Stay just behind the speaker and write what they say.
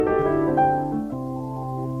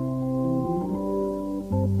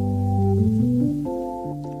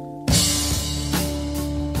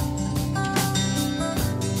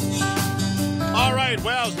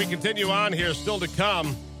continue on here. Still to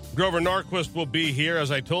come, Grover Norquist will be here.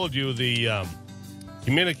 As I told you, the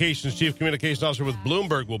Chief Communications Officer with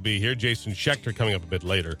Bloomberg will be here. Jason Schechter coming up a bit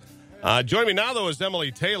later. Joining me now, though, is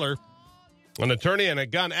Emily Taylor, an attorney and a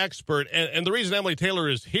gun expert. And the reason Emily Taylor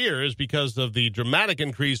is here is because of the dramatic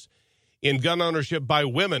increase in gun ownership by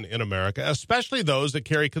women in America, especially those that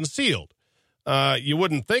carry concealed. You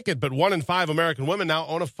wouldn't think it, but 1 in 5 American women now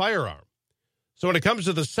own a firearm. So when it comes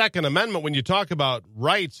to the Second Amendment, when you talk about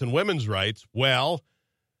rights and women's rights, well,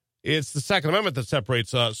 it's the Second Amendment that separates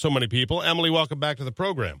so many people. Emily, welcome back to the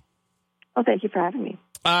program. Oh, thank you for having me.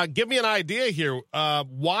 Give me an idea here.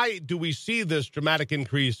 Why do we see this dramatic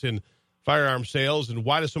increase in firearm sales, and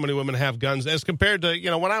why do so many women have guns as compared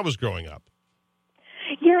to, when I was growing up?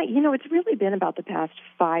 Yeah, it's really been about the past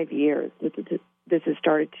 5 years that this has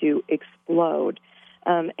started to explode.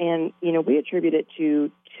 And we attribute it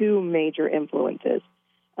to 2 major influences.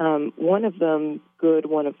 One of them good,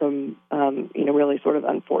 one of them, really sort of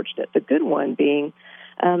unfortunate. The good one being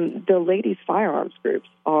the ladies' firearms groups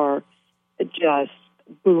are just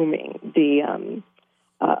booming. The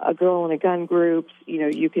a girl in a gun group,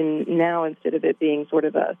 you can now, instead of it being sort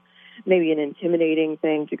of maybe an intimidating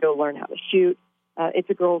thing to go learn how to shoot, it's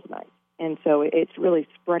a girls' night. And so it's really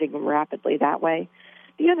spreading rapidly that way.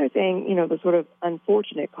 The other thing, the sort of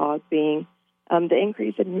unfortunate cause being the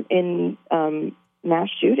increase in mass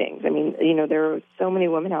shootings. I mean, there are so many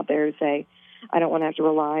women out there who say, I don't want to have to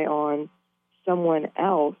rely on someone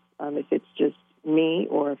else if it's just me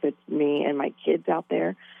or if it's me and my kids out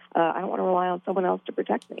there. I don't want to rely on someone else to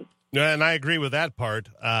protect me. Yeah, and I agree with that part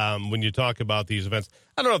when you talk about these events.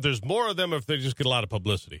 I don't know if there's more of them or if they just get a lot of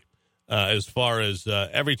publicity. As far as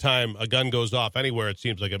every time a gun goes off anywhere, it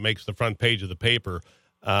seems like it makes the front page of the paper.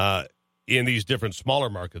 In these different smaller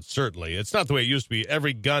markets, certainly. It's not the way it used to be.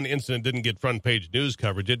 Every gun incident didn't get front-page news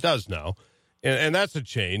coverage. It does now, and that's a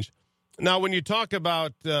change. Now, when you talk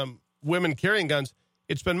about women carrying guns,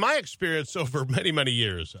 it's been my experience over many, many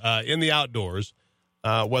years in the outdoors,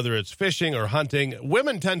 whether it's fishing or hunting,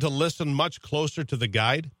 women tend to listen much closer to the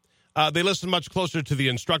guide. They listen much closer to the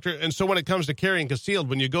instructor, and so when it comes to carrying concealed,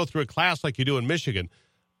 when you go through a class like you do in Michigan,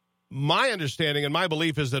 my understanding and my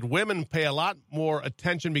belief is that women pay a lot more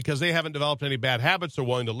attention because they haven't developed any bad habits. They're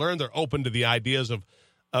willing to learn. They're open to the ideas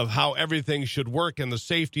of how everything should work and the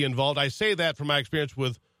safety involved. I say that from my experience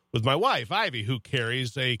with my wife, Ivy, who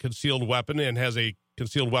carries a concealed weapon and has a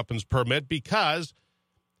concealed weapons permit because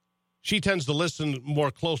she tends to listen more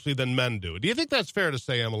closely than men do. Do you think that's fair to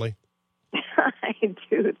say, Emily? I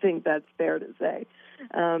do think that's fair to say.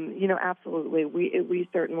 Absolutely. We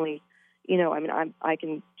certainly... I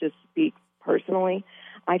can just speak personally.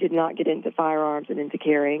 I did not get into firearms and into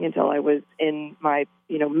carrying until I was in my,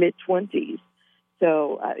 mid-20s.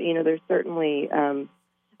 So, there's certainly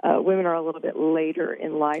women are a little bit later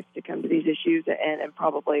in life to come to these issues and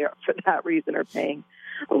probably for that reason are paying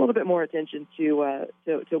a little bit more attention to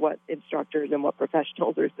what instructors and what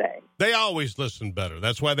professionals are saying. They always listen better.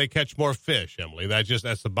 That's why they catch more fish, Emily.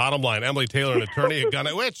 That's the bottom line. Emily Taylor, an attorney, a gun.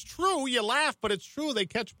 Well, it's true. You laugh, but it's true. They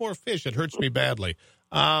catch more fish. It hurts me badly.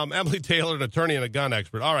 Emily Taylor, an attorney and a gun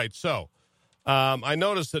expert. All right, so I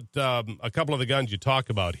noticed that a couple of the guns you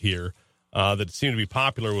talk about here that seem to be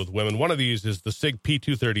popular with women, one of these is the SIG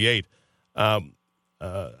P238.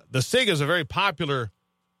 The SIG is a very popular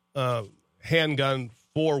handgun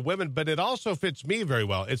for women, but it also fits me very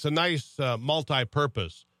well. It's a nice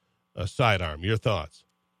multi-purpose sidearm. Your thoughts?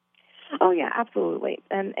 Oh yeah, absolutely.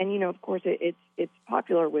 And of course, it's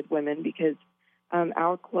popular with women because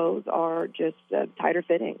our clothes are just tighter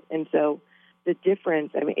fitting, and so the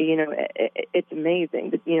difference. I mean, it's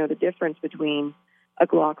amazing. The difference between a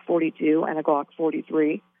Glock 42 and a Glock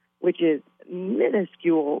 43, which is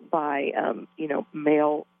minuscule by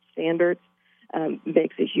male standards.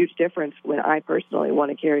 Makes a huge difference when I personally want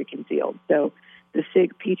to carry concealed. So the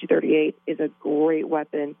SIG P238 is a great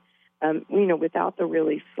weapon. Without the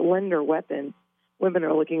really slender weapons, women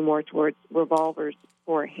are looking more towards revolvers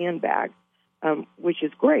or handbags, which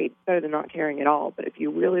is great, better than not carrying at all. But if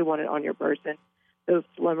you really want it on your person, those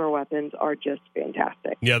slimmer weapons are just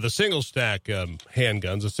fantastic. Yeah, the single-stack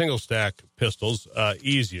handguns, the single-stack pistols,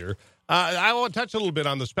 easier. I want to touch a little bit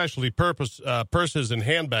on the specialty purses and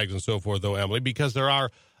handbags and so forth, though, Emily, because there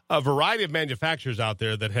are a variety of manufacturers out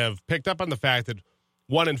there that have picked up on the fact that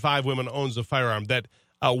 1 in 5 women owns a firearm, that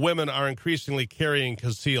women are increasingly carrying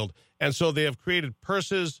concealed. And so they have created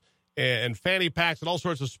purses and fanny packs and all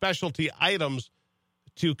sorts of specialty items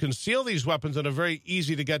to conceal these weapons in a very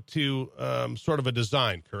easy-to-get-to sort of a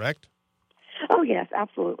design, correct? Oh, yes,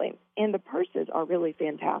 absolutely. And the purses are really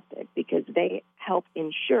fantastic because they help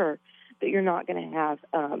ensure that you're not going to have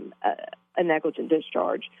a negligent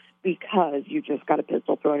discharge because you just got a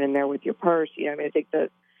pistol thrown in there with your purse. I mean, I think the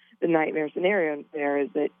nightmare scenario there is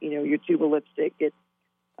that, your tube of lipstick gets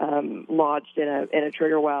lodged in a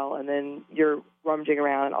trigger well, and then you're rummaging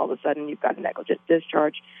around, and all of a sudden you've got a negligent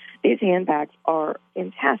discharge. These handbags are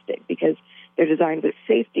fantastic because they're designed with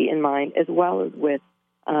safety in mind, as well as with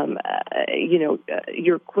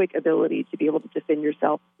your quick ability to be able to defend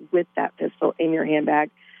yourself with that pistol in your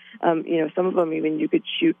handbag. Some of them even you could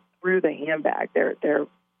shoot through the handbag.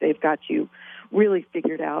 They've got you really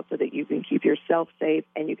figured out so that you can keep yourself safe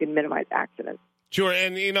and you can minimize accidents. Sure,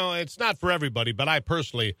 and, it's not for everybody, but I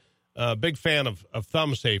personally, big fan of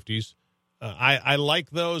thumb safeties. I like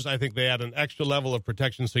those. I think they add an extra level of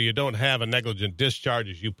protection so you don't have a negligent discharge,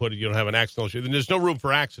 as you put it. You don't have an accidental shoot. And there's no room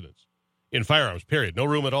for accidents in firearms, period. No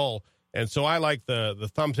room at all. And so I like the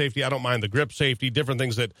thumb safety. I don't mind the grip safety, different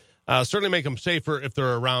things that certainly make them safer if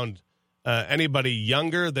they're around anybody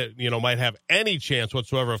younger that, might have any chance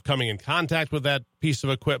whatsoever of coming in contact with that piece of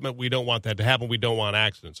equipment. We don't want that to happen. We don't want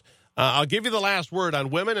accidents. I'll give you the last word on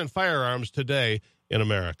women and firearms today in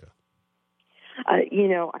America.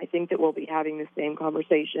 I think that we'll be having the same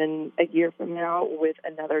conversation a year from now with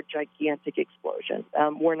another gigantic explosion.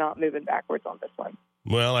 We're not moving backwards on this one.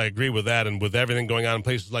 Well, I agree with that. And with everything going on in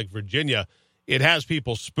places like Virginia, it has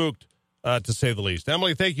people spooked, to say the least.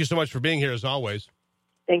 Emily, thank you so much for being here, as always.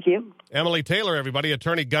 Thank you. Emily Taylor, everybody,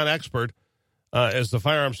 attorney gun expert. As the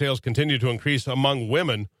firearm sales continue to increase among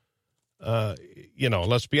women,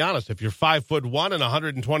 let's be honest. If you're 5'1" and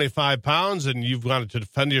 125 pounds and you've wanted to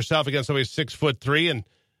defend yourself against somebody 6'3" and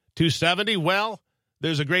 270, well,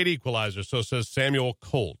 there's a great equalizer. So says Samuel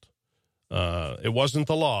Colt. It wasn't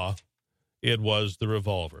the law. It was the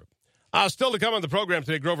revolver. Still to come on the program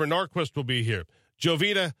today, Grover Norquist will be here.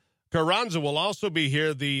 Jovita Carranza will also be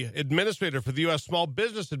here, the administrator for the U.S. Small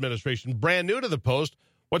Business Administration, brand new to the post.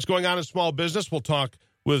 What's going on in small business? We'll talk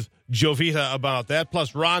with Jovita about that,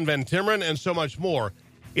 plus Ron Van Timmeren and so much more.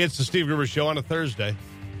 It's the Steve Gruber Show on a Thursday.